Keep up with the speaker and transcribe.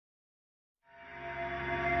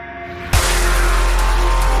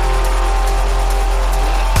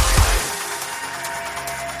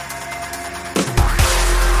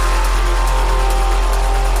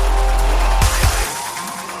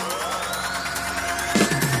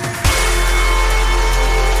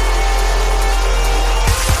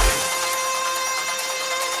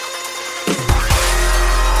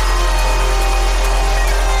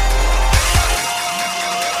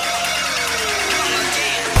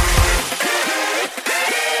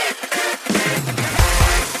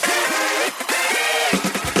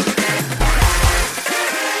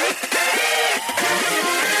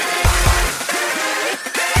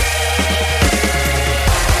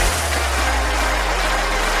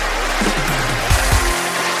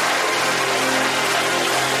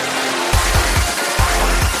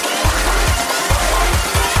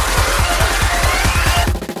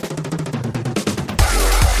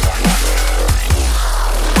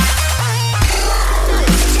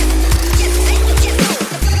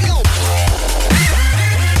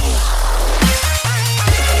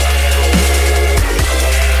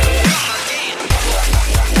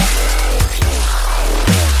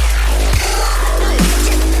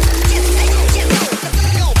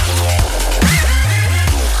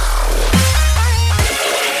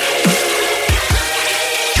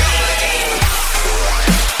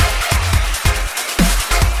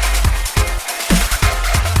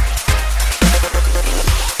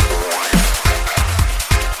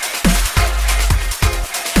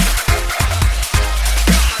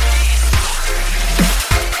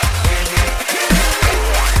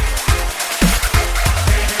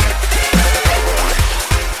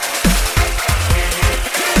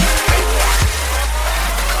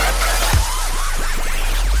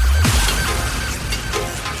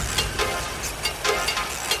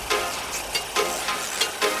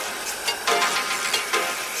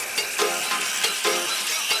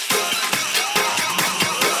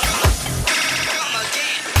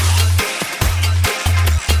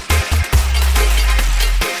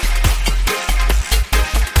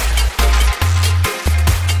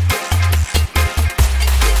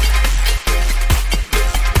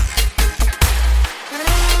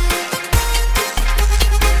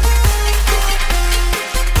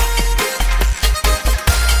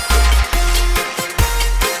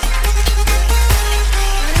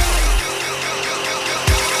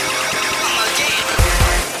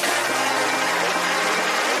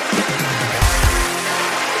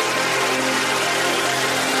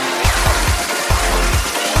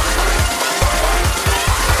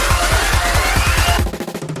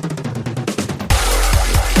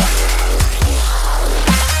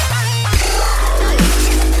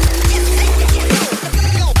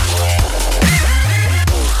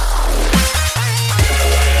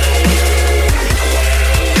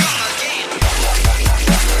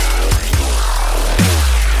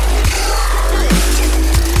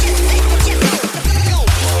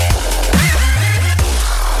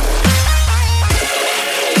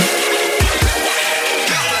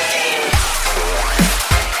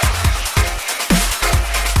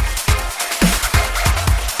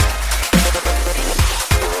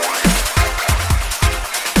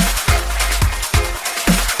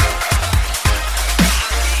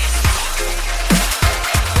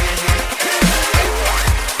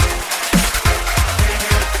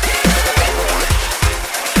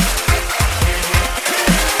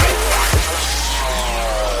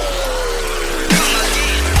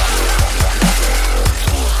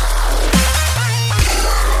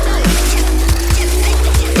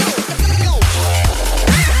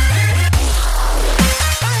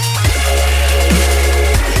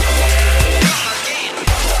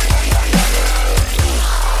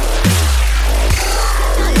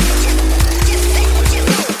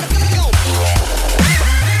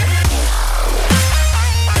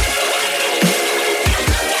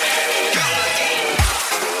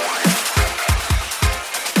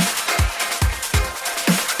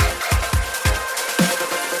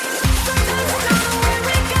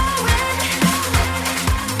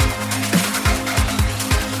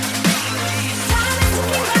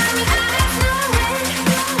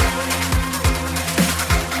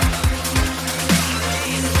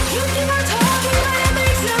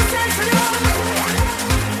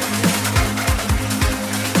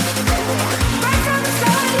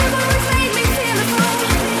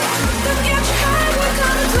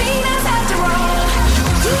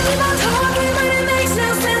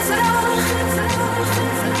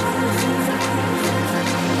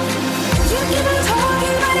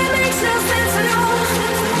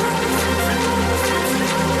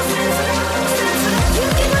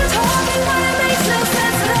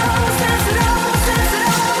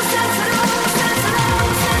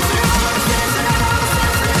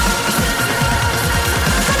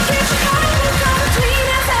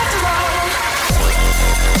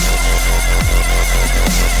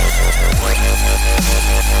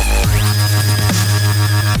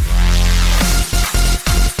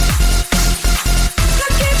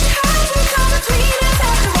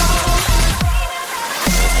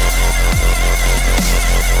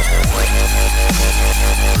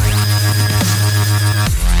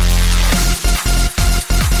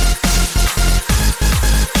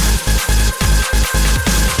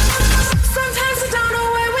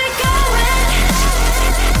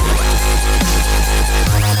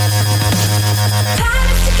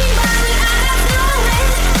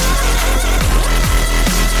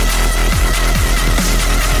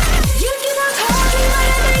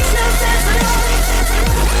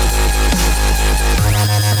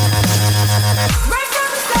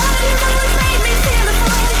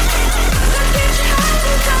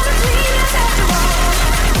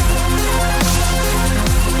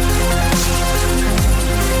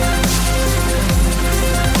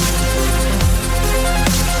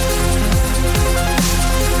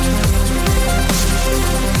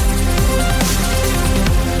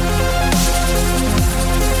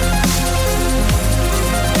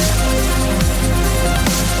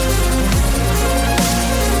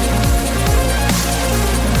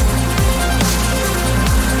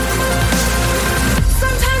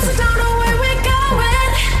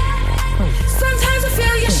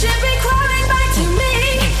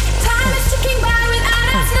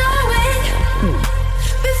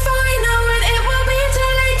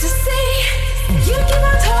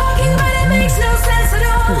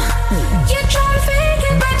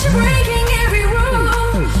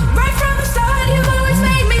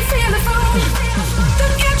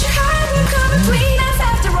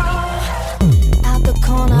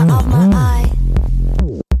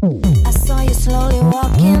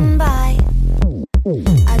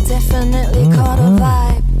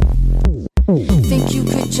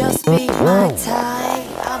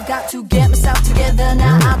got to get myself together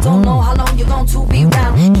now. I don't know how long you're going to be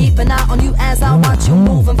round. Keep an eye on you as I watch you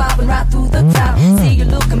move and bobbing right through the crowd. See you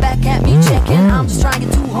looking back at me, checking. I'm just trying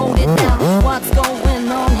to hold it down. What's going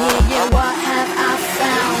on here? Yeah, what have I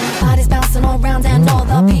found? Bodies bouncing all around and all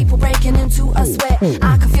the people breaking into a sweat.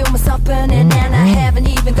 I can feel myself burning and I haven't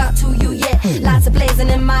even got to you yet. Lights are blazing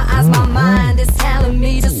in my eyes, my mind is telling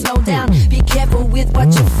me to slow down. Be careful with what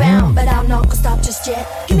you found, but I'm not gonna stop just yet.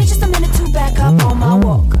 Give me just a minute to back up on my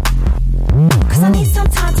walk, cause I need some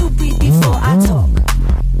time to breathe before I talk.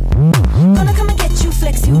 Gonna come and get you,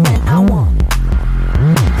 flex you when I want.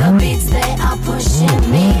 The beats, they are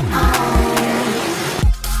pushing me on.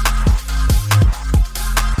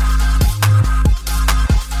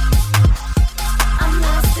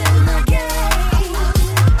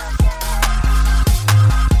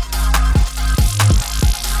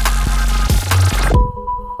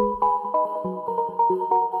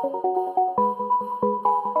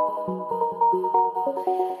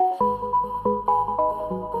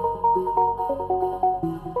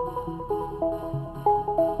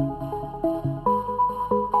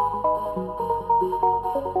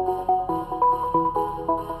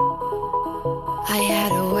 I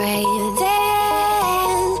had a way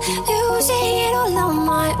then, losing it all on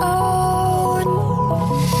my own.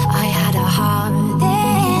 I had a heart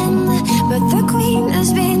then, but the queen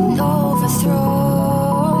has been overthrown.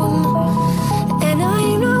 And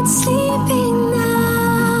I'm not sleeping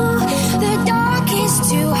now, the dark is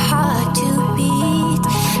too hard to beat.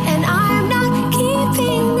 And I'm not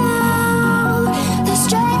keeping now the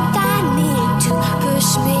strength I need to push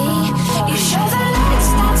me. You show the lights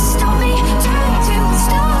that stop me, turn to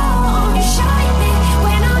stone.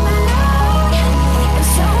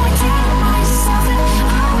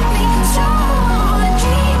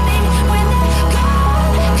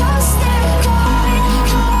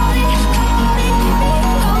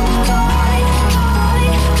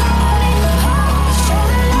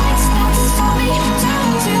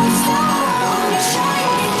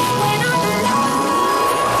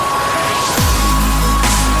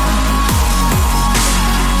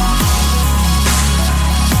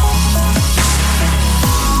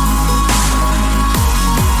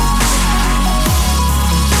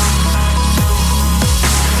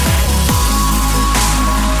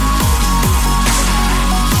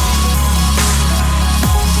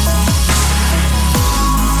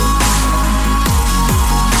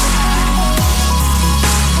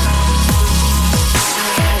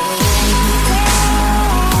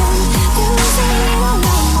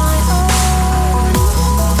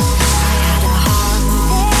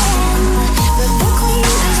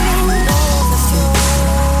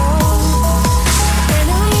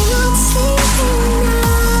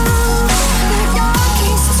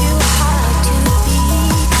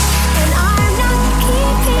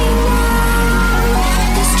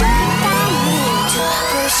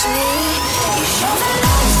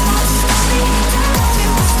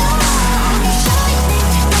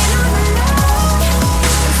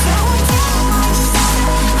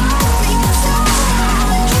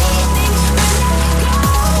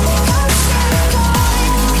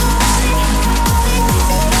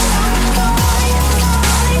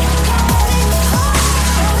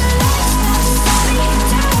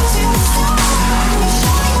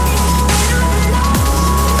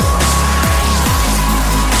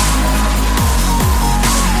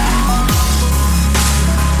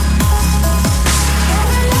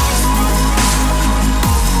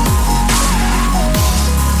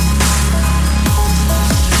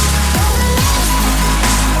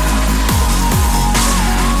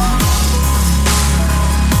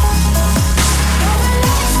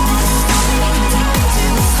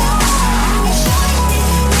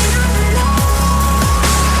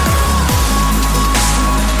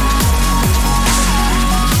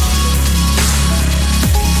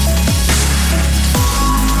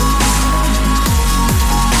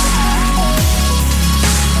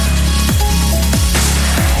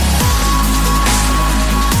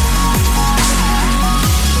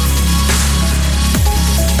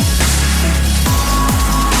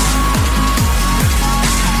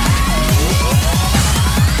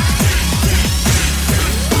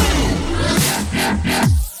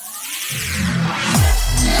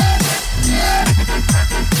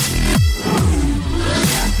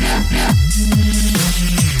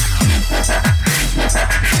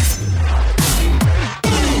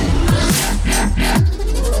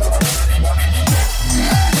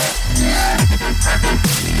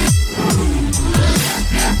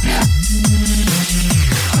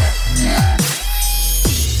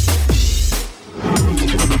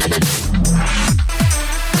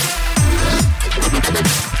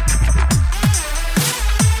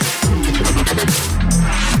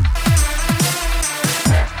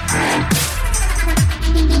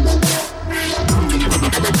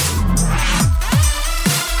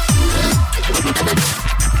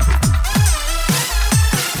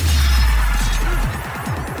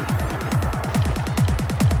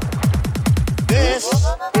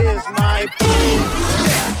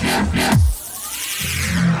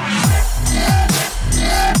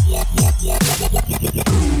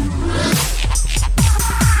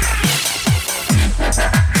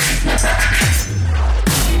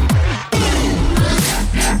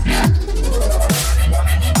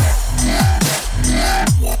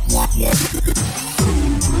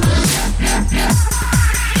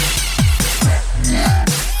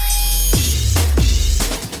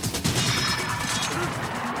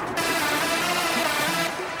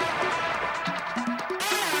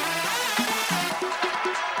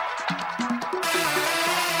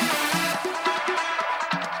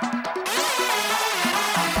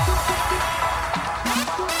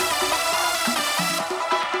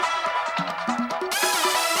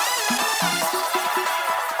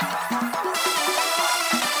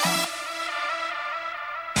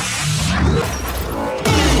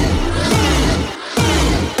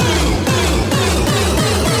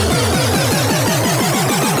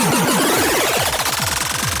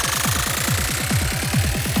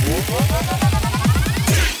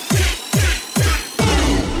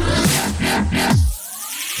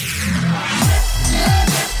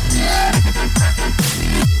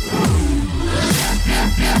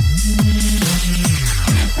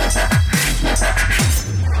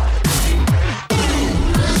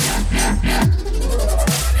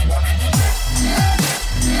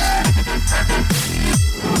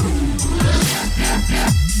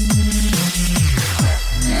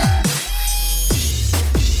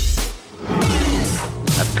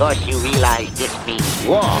 because you realize this means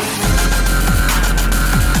war.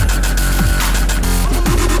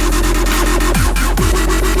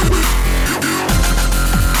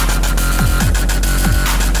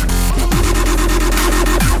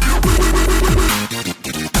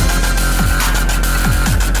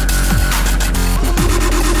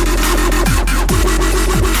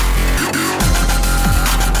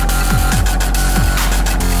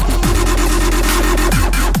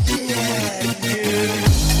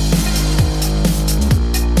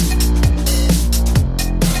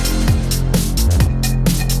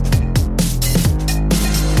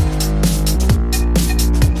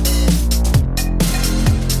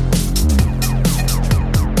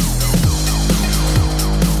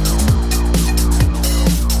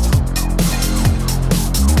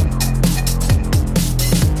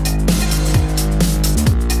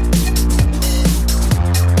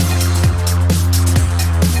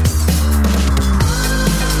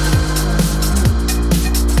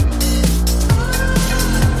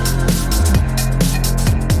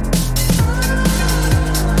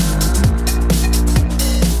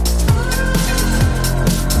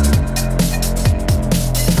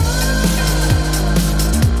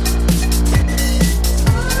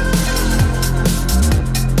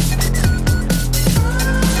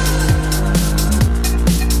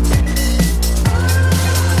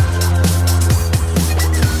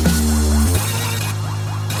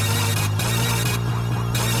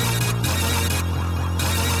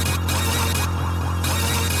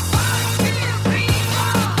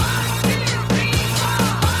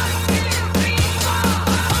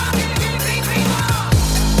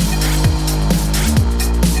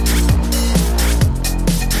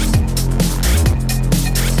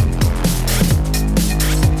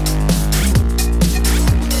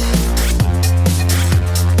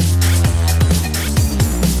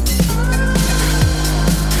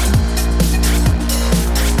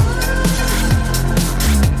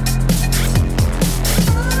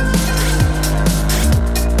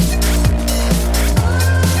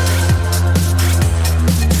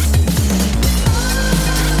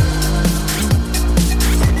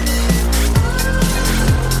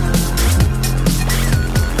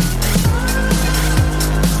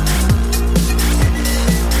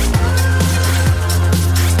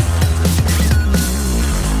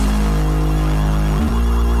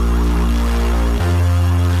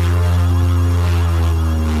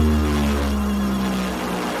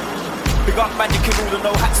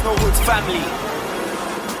 family.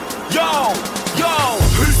 Yo,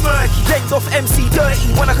 who's murky? Lens off MC dirty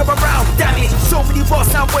when I come around, damage. So many boss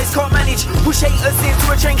sound boys can't manage. Push haters into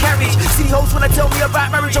a train carriage. See hoes when I tell me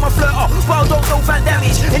about marriage, I'm a flirter, but I don't know fan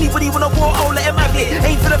damage. Anybody wanna war, I'll let him have it.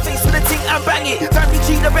 Aim for the face with a ting and bang it. Family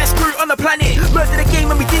G, the best crew on the planet. Murder the game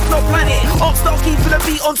and we did not plan it. Arkstar key for the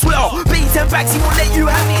beat on Twitter. Pay 10 backs, he won't let you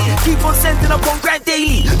have it. Keep on sending up on Grand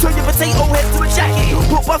Daily. Turn your potato head to a jacket.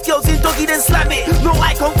 Put buff girls in doggy, then slam it. No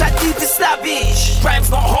eye contact, deep is savage. Rhyme's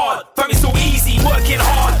not hard, fam, it's so easy. Working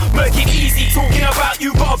hard, working easy. Talking about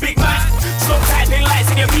you got a big man. Stop typing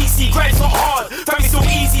lights in your PC. Grind's not hard, fam, it's so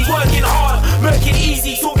easy. Working hard, working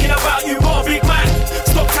easy. Talking about you got a big man.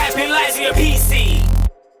 Stop typing lights in your PC.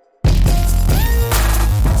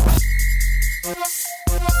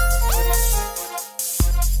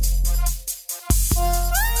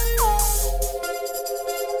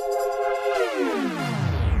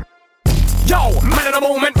 Yo, man in the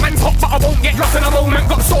moment, man's hot but I won't get lost in a moment.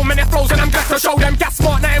 Got so many flows and I'm just to show them. Gas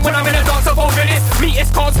smart now when I'm in a dance of over this. Me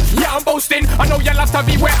is cause, yeah I'm boasting. I know you love to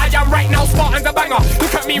be where I am right now. Spartan's a banger,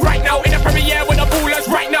 look at me right now. In the premiere with the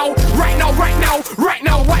ballers right now. Right now, right now, right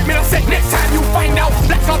now. White me I said next time you find out.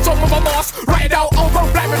 Black cards on with a mask, write it out. I'll go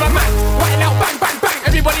black with a man, white it out, bang, bang, bang.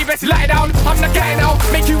 Everybody best lie down, I'm the guy now.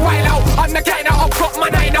 Make you wild out, I'm the guy now. I've got my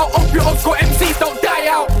nine out, hope you old school MCs don't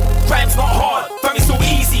die out. Rhyme's not hard, fam it's so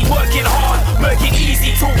easy. Working hard, working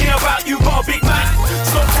easy. Talking about you got a big man.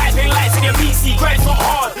 Stop typing lights in your PC. Grind's not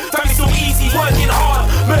hard, fam it's so easy. Working hard,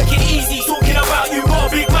 working easy. Talking about you got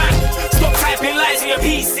a big man. Stop typing lights in your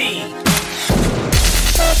PC.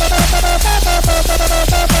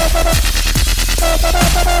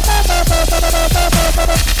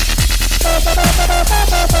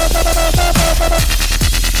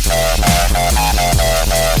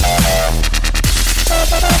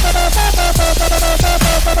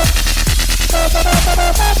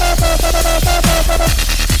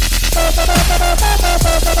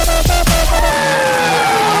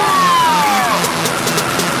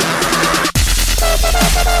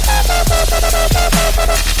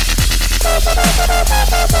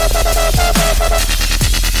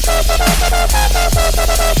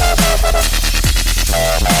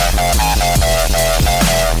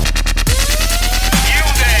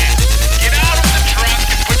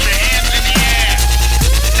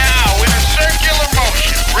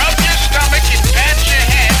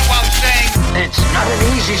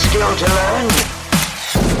 skill to learn.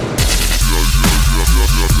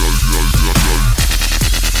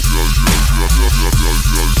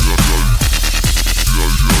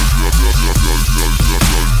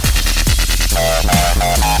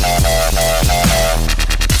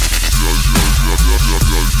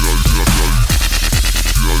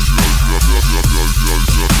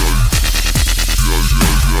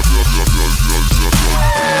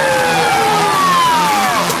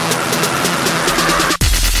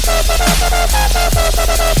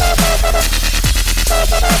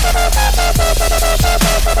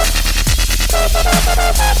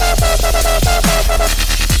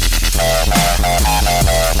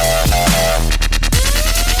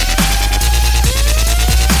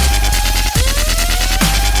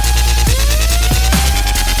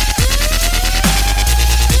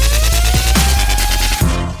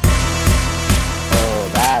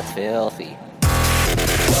 Filthy.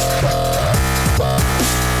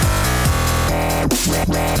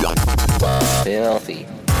 Filthy.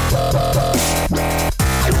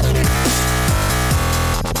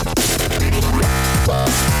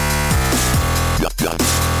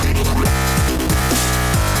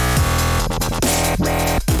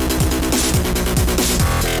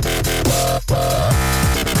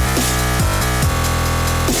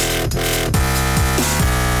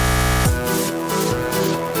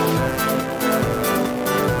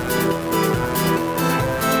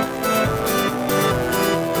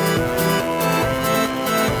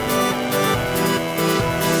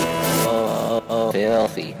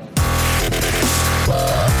 Filthy.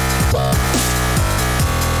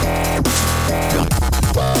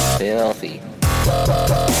 Filthy.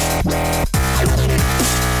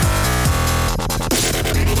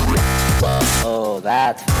 Oh,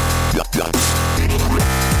 that's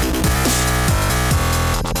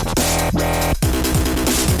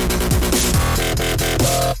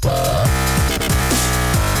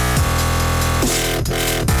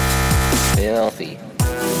filthy.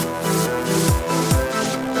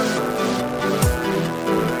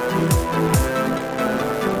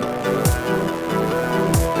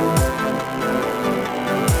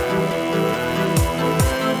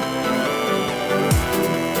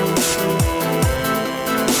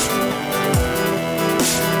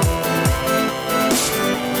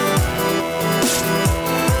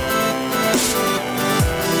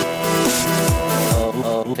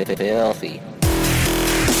 Filthy.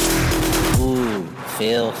 Ooh,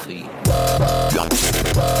 filthy.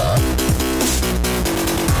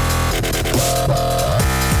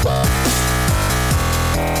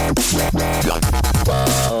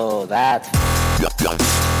 Oh, that's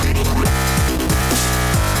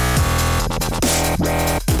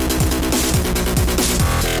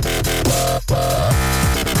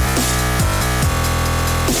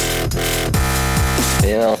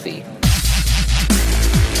filthy.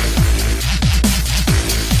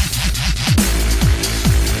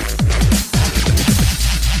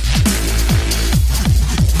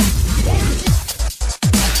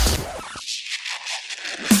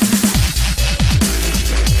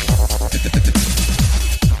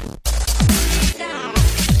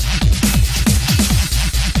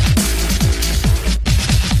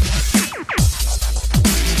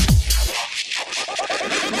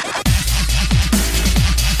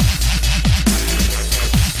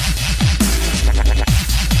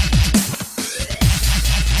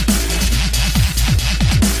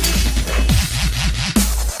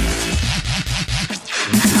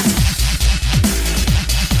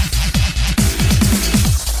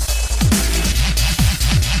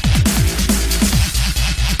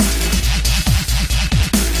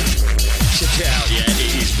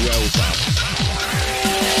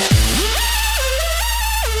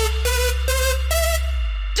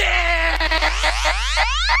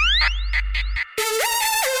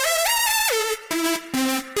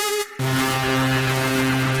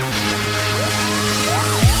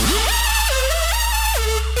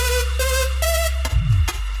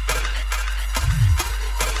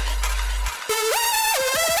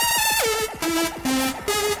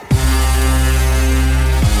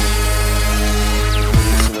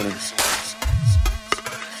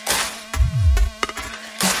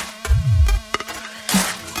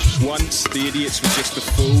 Once the idiots were just the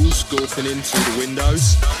fools golfing in through the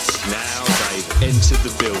windows. Now they've entered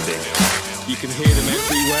the building. You can hear them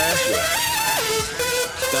everywhere.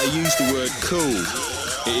 They use the word cool.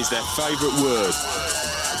 It is their favourite word.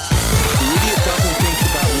 The idiot doesn't think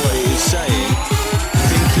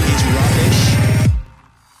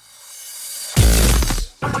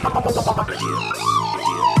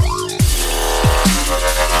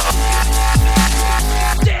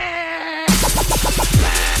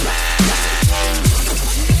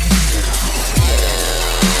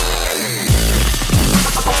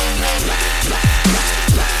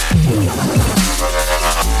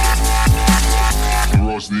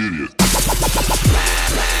Ross the idiot.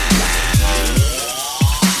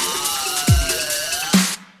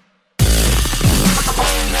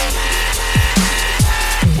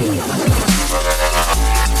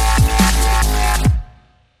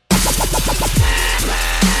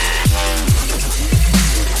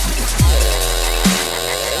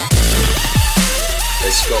 They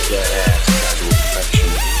sculpt their hair to casual perfection.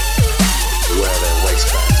 They wear their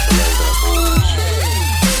waistbands below their balls.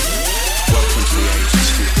 Welcome to the age of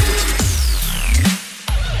stupidity.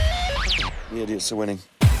 The idiots are winning.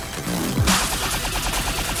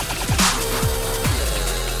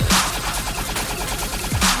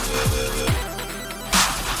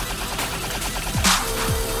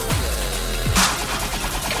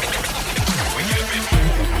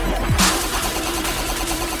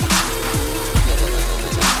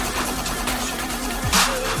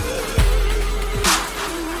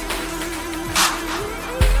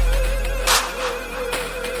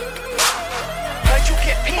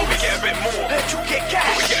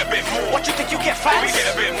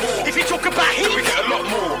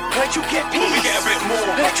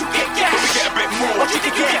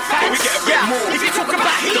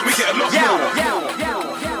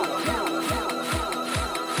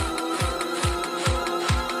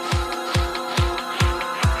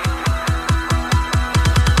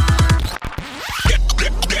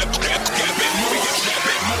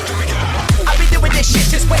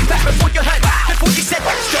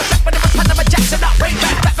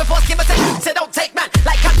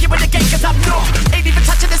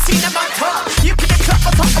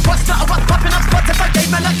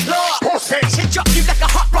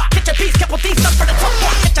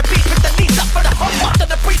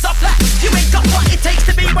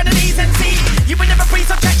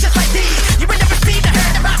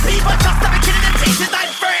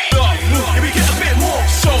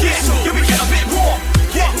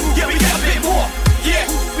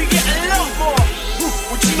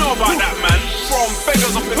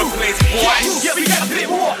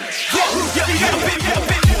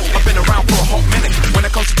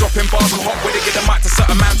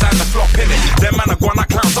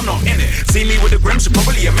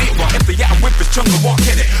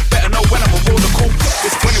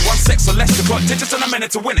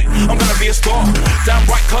 To win it, I'm gonna be a star. Damn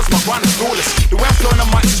right, cause my grind is flawless. The way I'm flowing the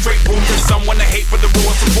mic is straight boom. There's someone that hate for the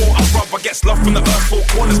raw support. I rub, I get love from the earth, four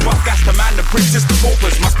corners. Buff gas, the man, the prince is the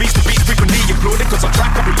paupers. My speech, the beat frequently applauded. Cause I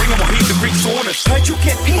track, I'll be bringing my heat, the Greek saunas. Heard you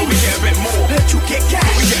get peace, but we get a bit more. Heard you get gas,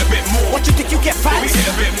 but we get a bit more. What you think you get fast, but we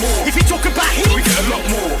get a bit more. If you talk about heat, we get a lot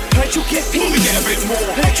more. Heard you get peace, but we get a bit more.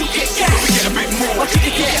 Heard you get gas, but we get a bit more. What you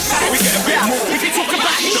think you get fast, but we get a bit more. If you talk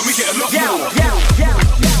about heat, then we get a lot more.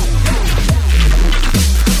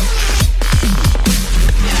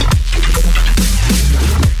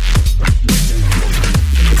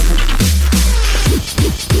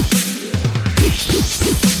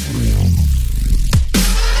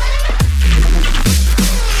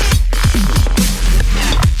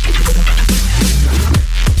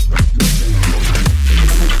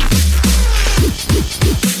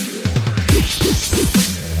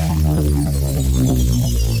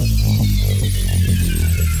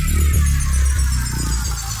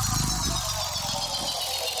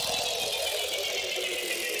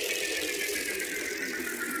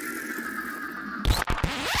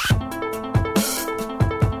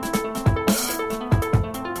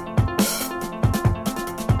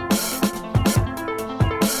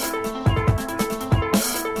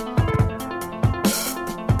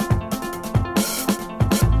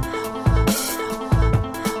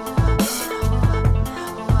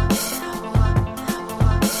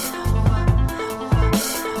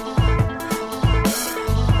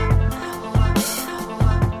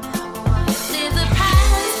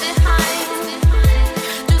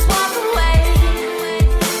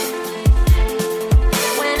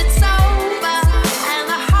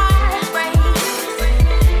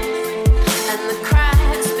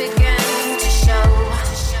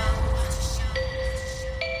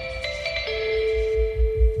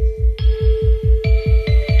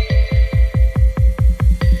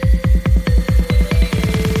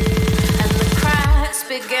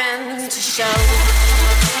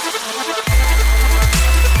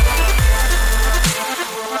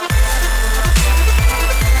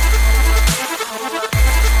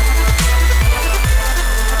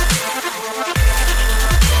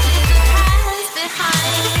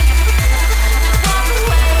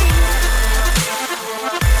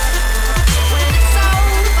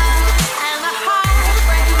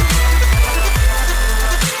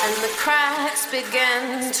 cracks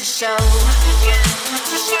begin to show.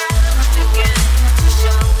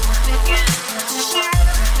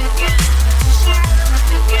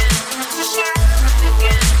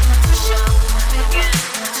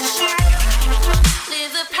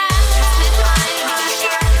 Leave the past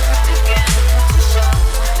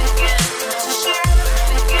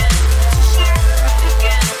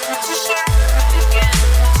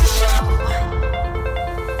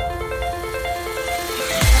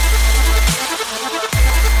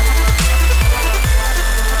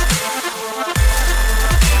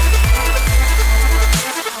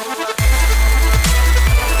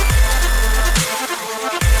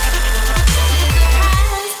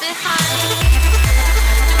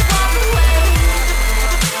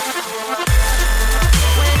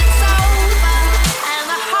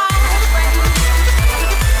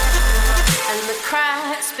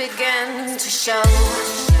begin to show.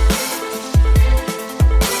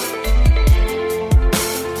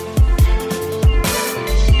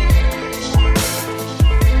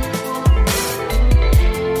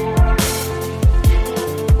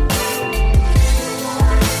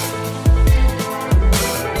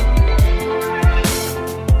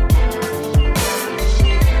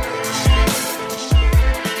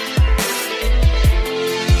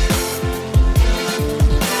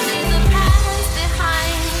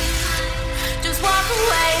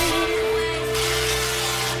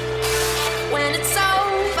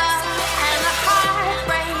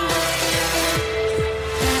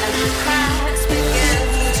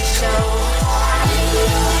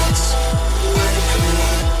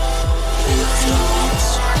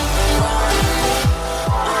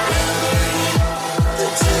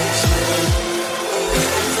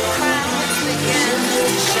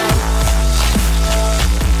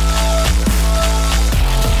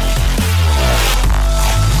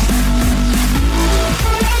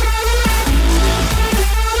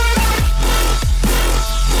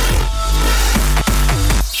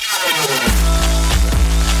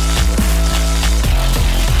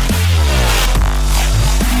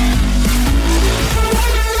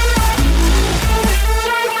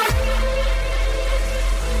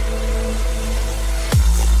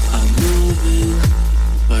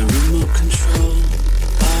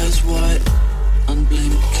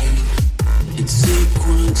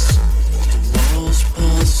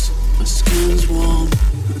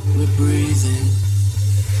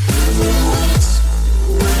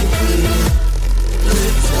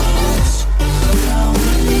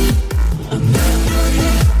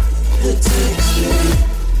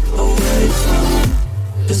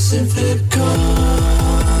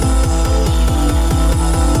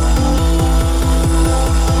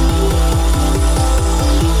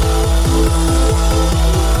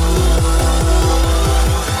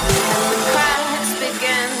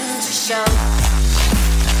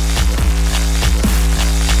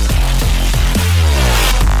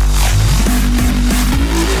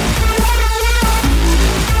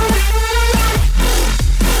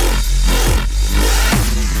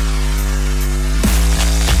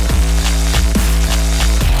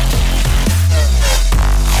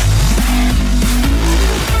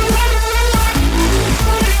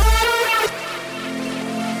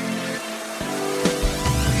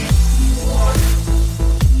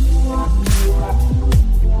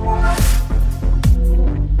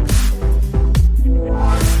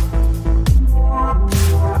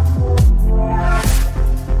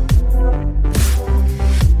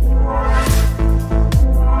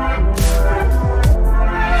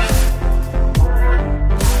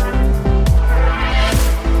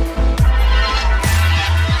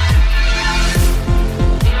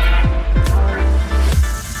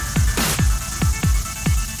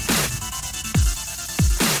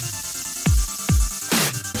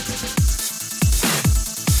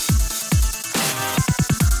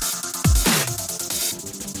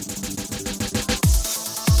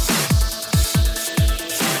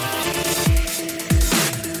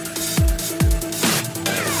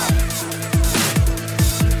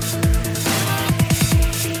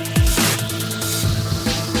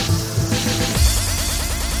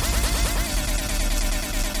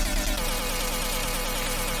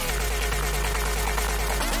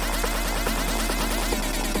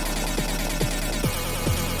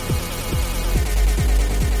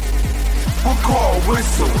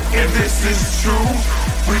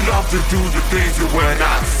 To do the things that we're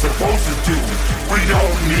not supposed to do. We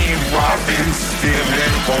don't need robbing,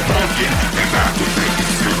 stealing, or mugging, and not to take it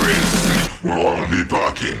serious. We're only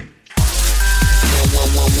bucking.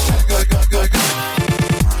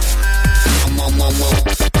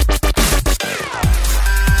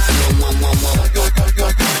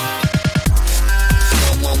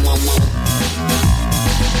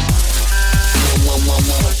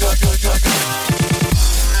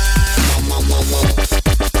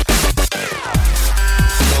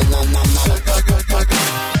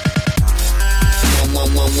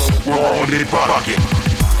 We're only bugging.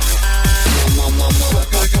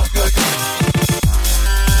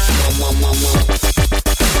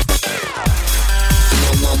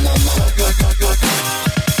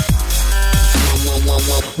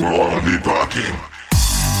 We're only bugging.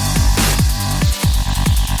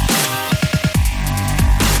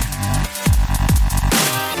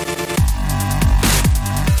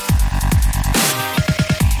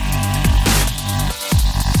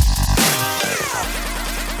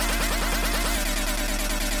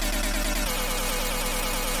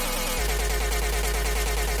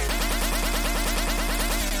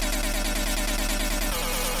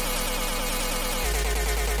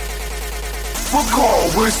 We'll call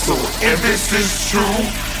whistle, and this is true.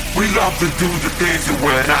 We love to do the things that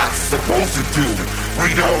we're not supposed to do.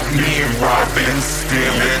 We don't mean robbing,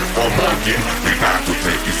 stealing, or mugging. We have to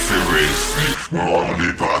take it seriously. We're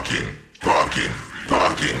only bugging, bugging,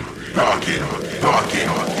 bugging, bugging, bugging,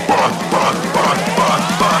 bugging.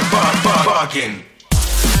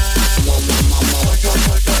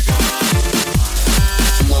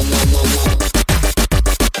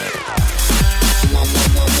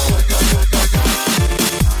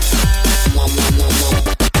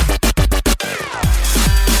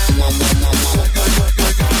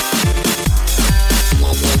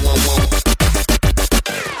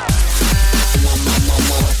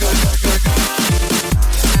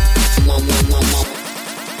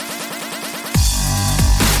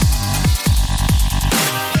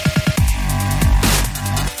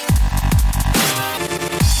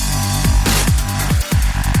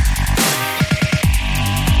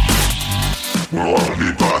 We're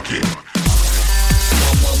only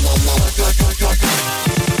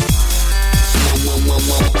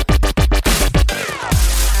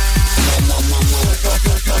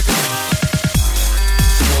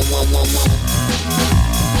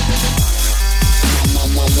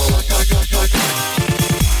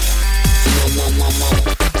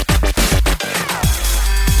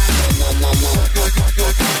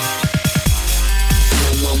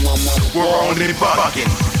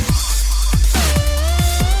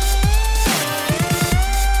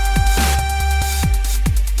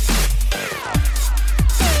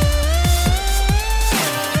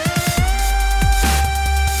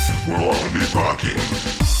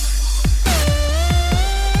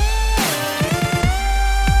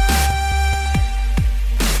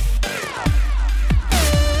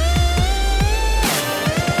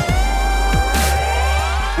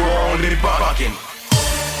bugging.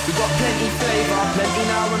 We got plenty flavor, plenty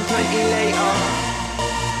now and plenty later.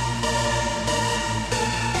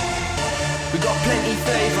 We got plenty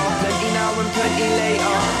flavor, plenty now and plenty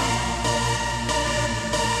later.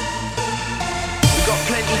 We got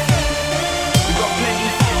plenty. We got plenty.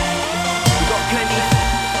 We got plenty.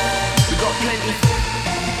 We got plenty. We got plenty.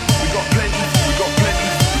 We got plenty. We got plenty.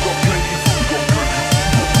 We got plenty.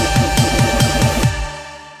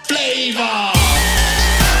 Flavor.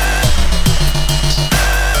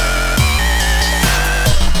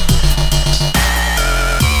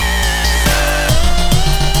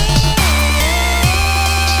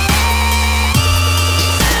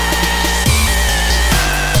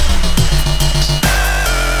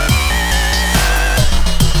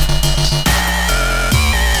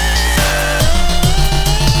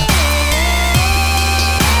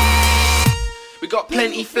 Got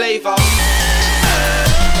plenty flavor.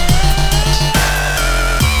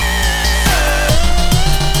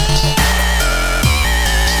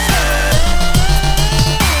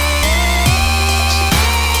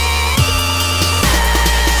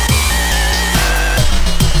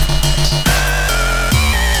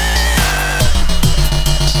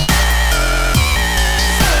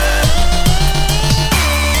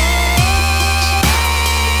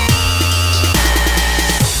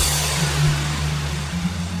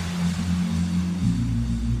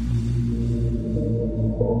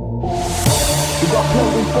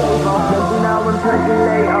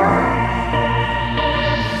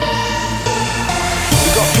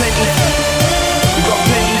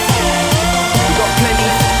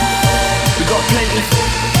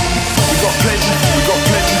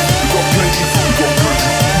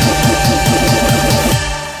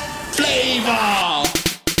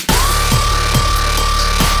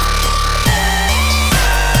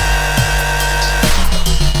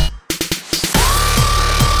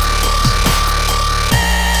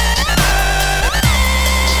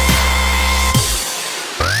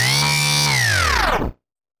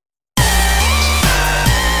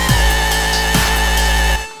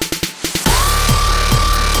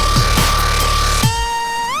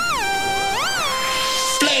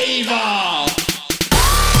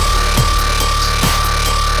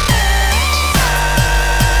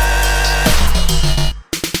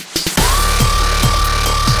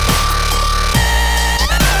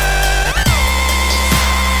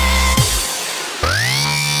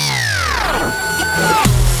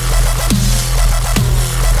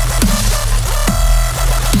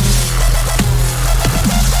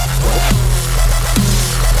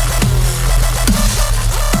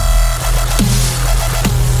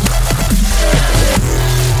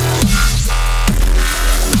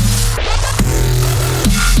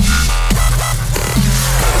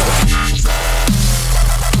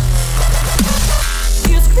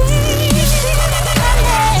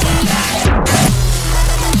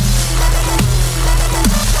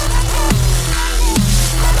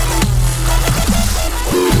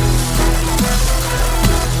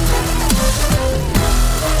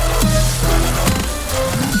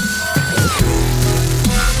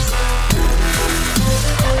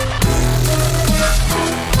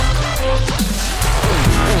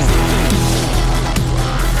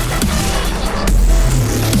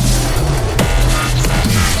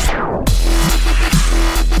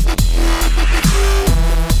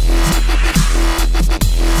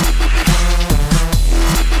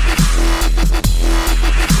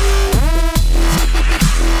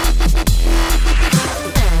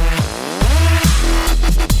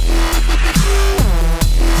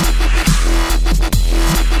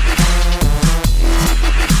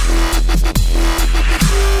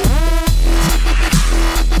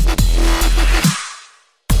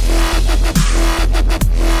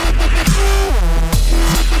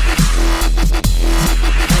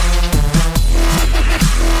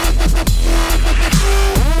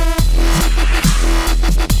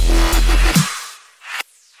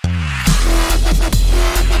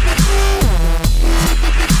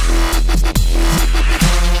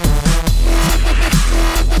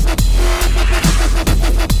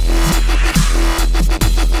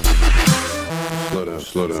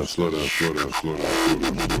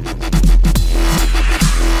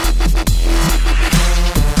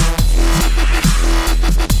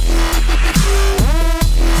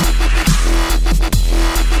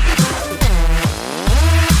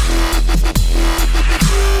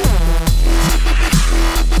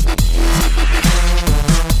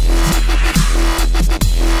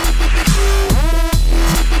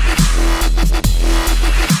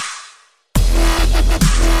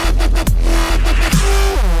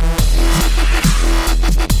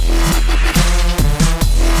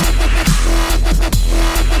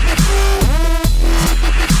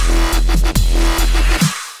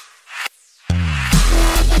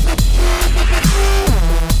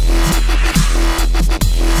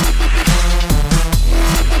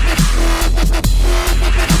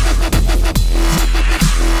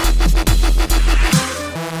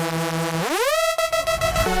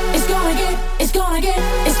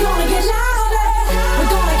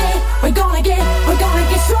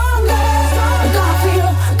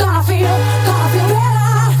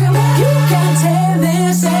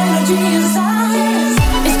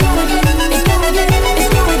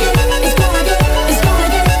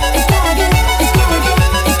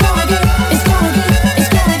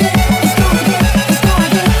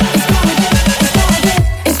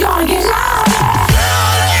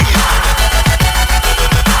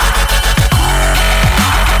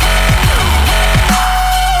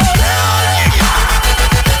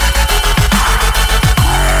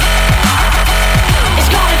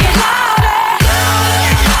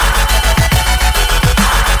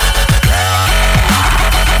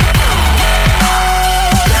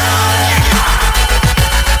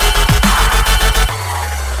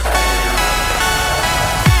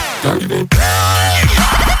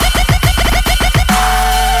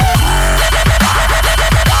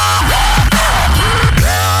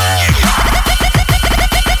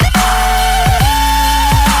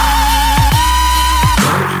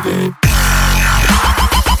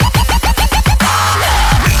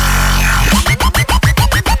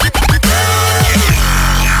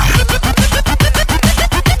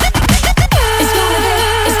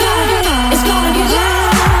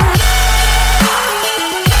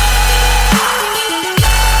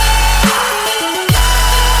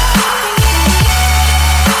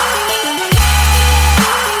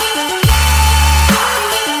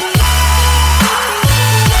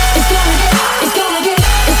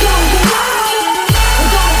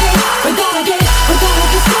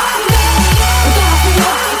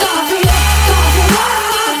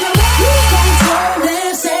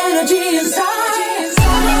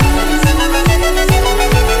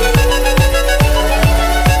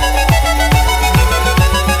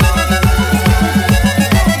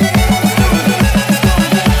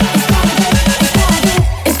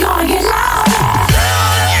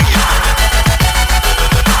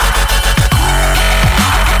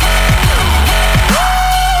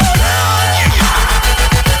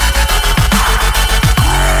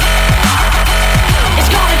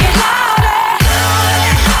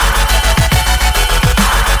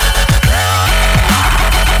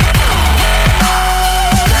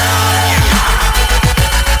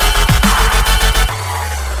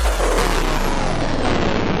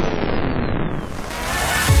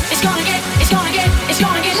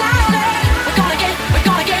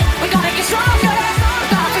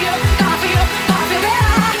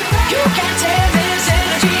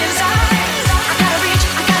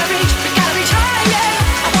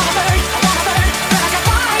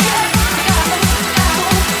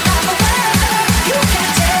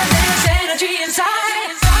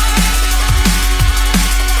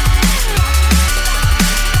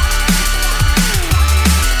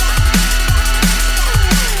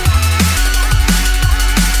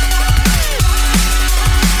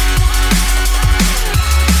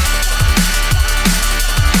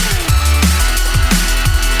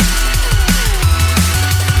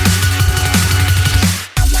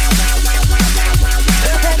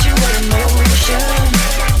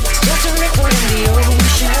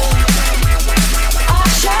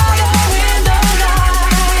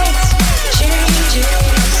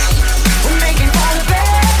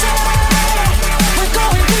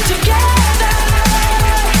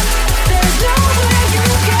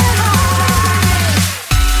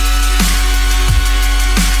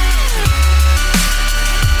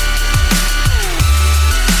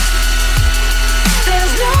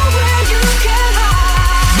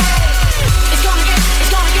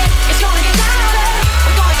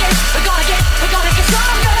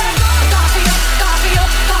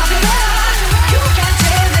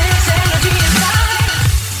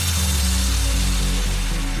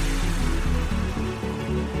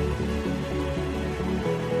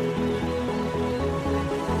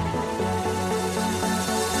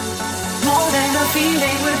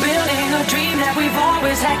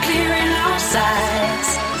 clearing our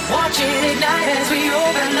sights. Watch it ignite as we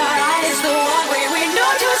open our eyes. The one way we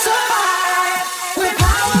know to survive. We're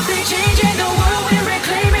powerfully changing the world. We're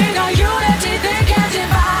reclaiming our unity. They can't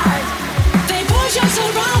divide. They push us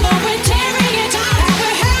around, but we're tearing it down. And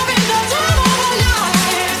we're having the time of our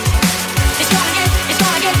life. It's gonna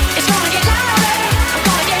get louder.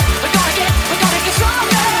 We're gonna get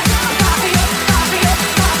stronger. We're gonna be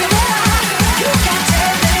better. You can't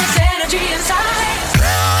tell this energy inside.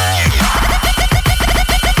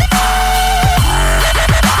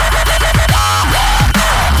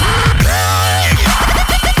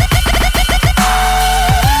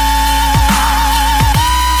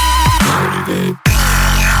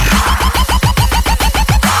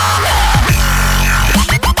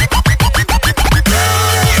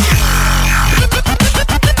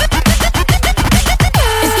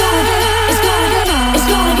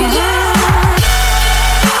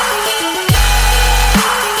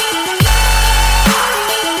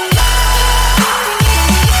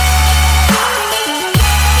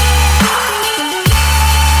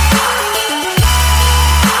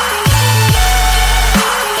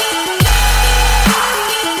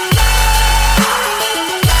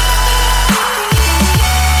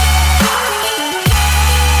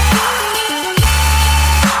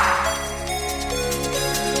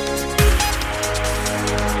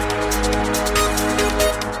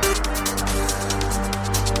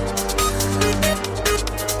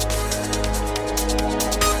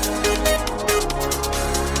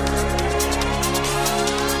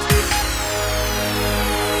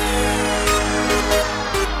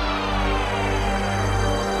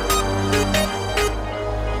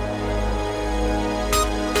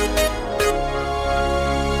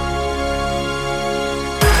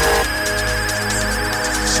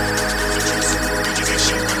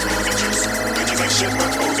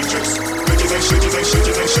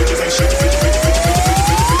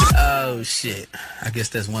 Oh shit. I guess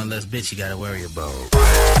that's one less bitch you gotta worry about.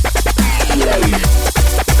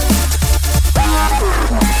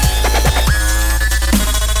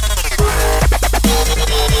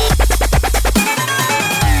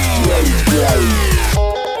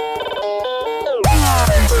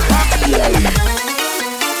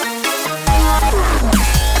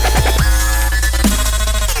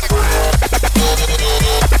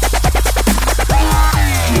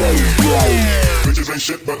 Bitches ain't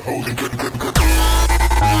shit but holding good.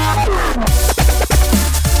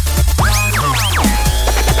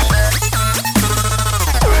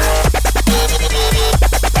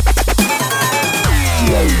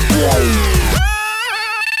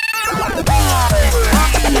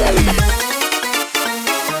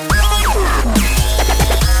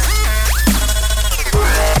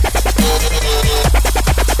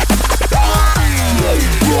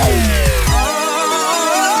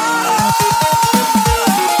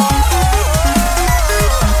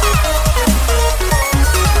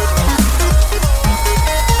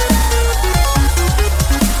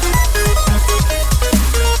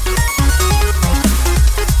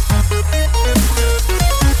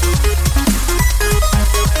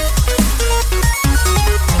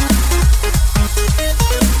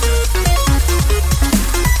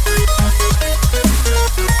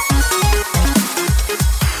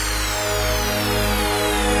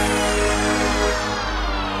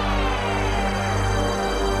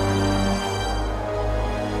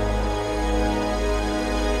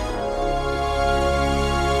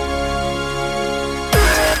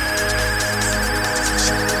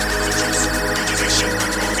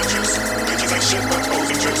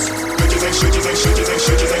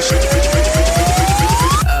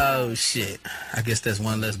 Oh shit. I guess that's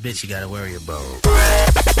one less bitch you gotta worry about.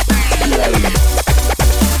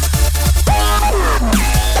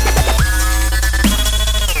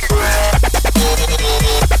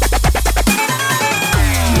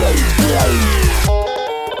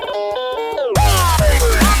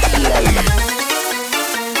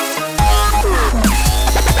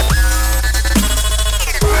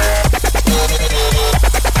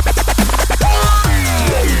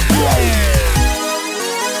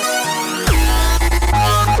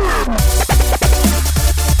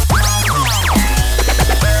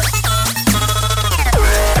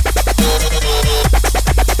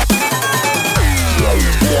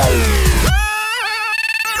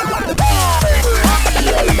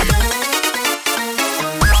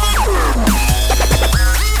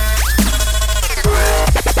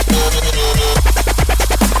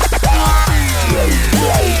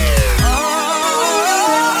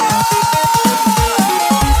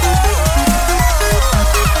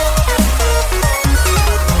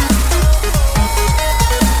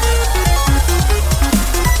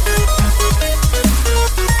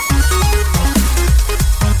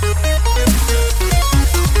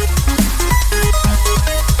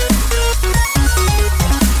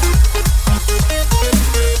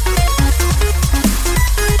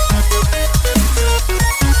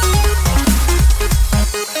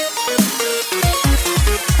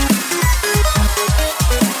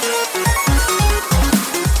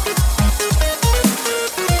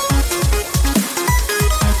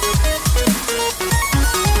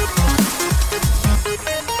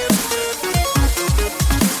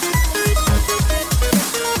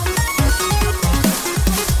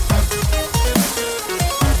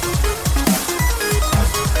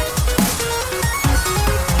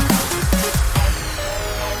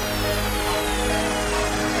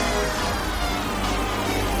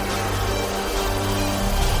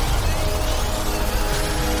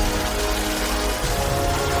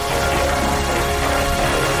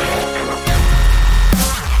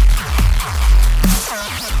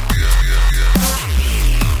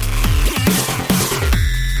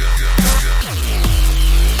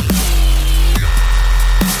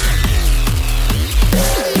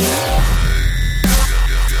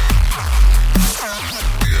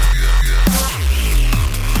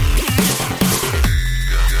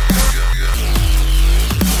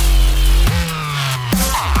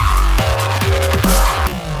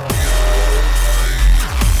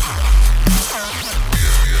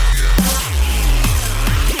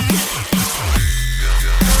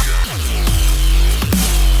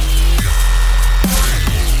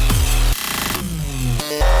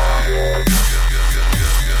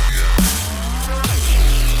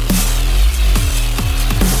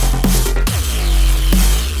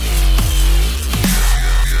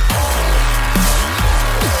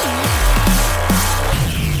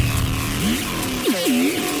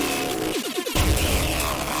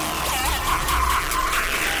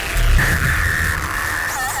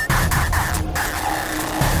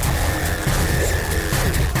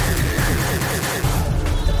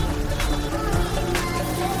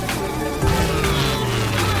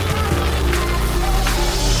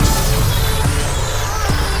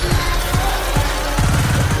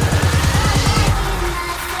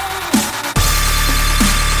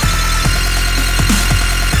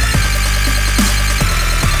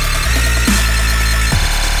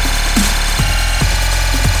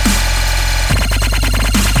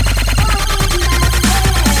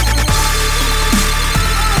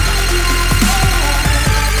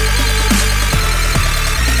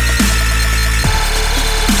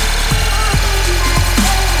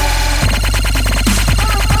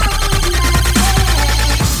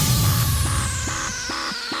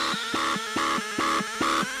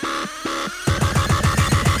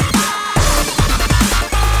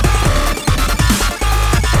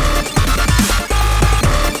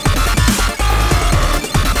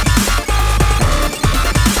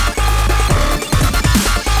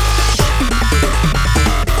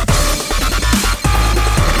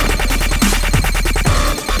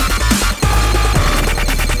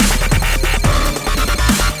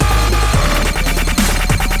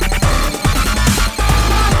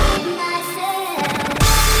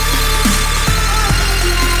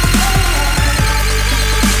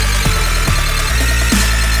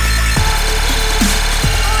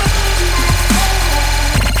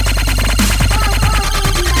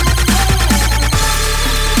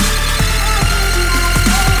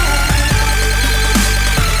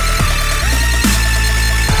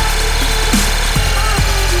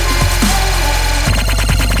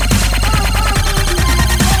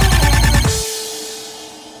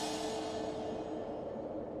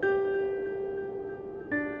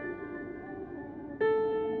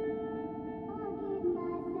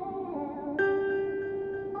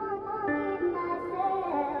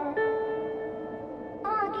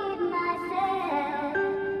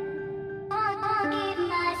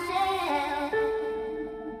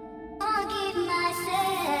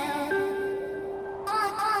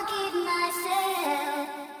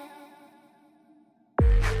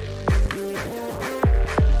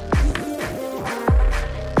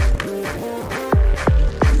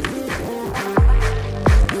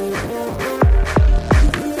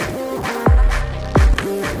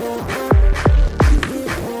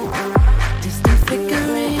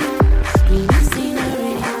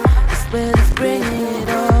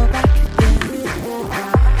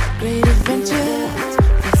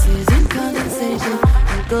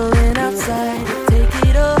 try to take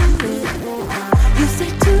it all in. You say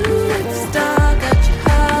too late to start, got your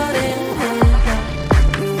heart in hand.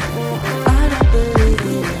 I don't believe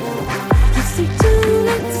it. You say too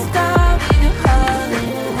late to start with your heart in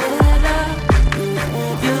hand.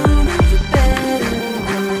 You know you're better than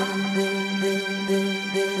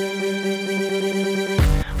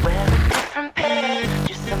wear a different pair,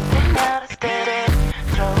 do something out of steady.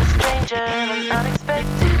 Throw a stranger an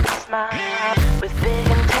unexpected smile with big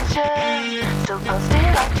intention. Still post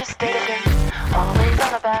it up just staring. Always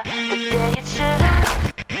on about the day it should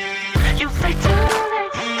have. You say too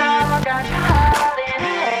late to start, got your heart in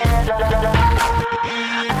hand.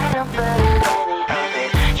 I don't believe any of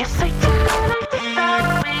it. You say too late to start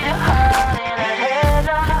with your heart in hand.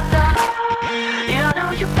 You know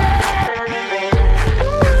you're better than this.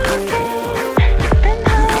 You've been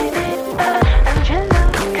hiding, and you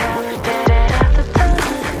look out dead at the time.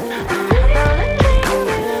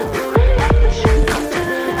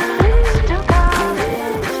 Still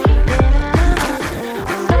calling, keeping an eye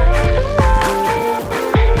on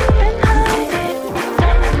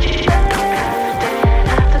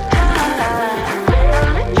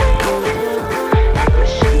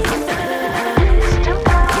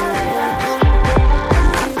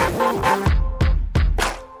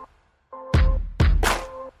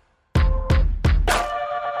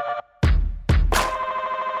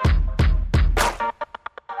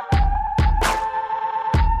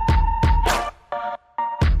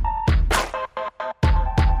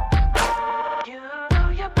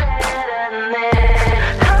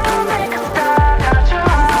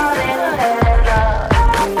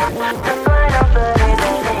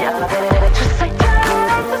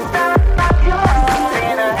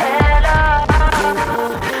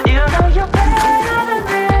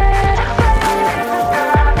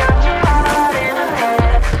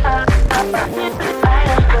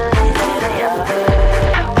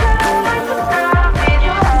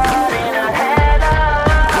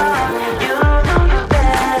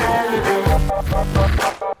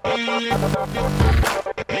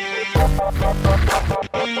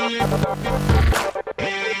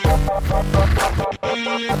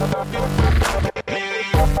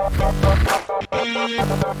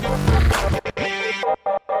Thank you.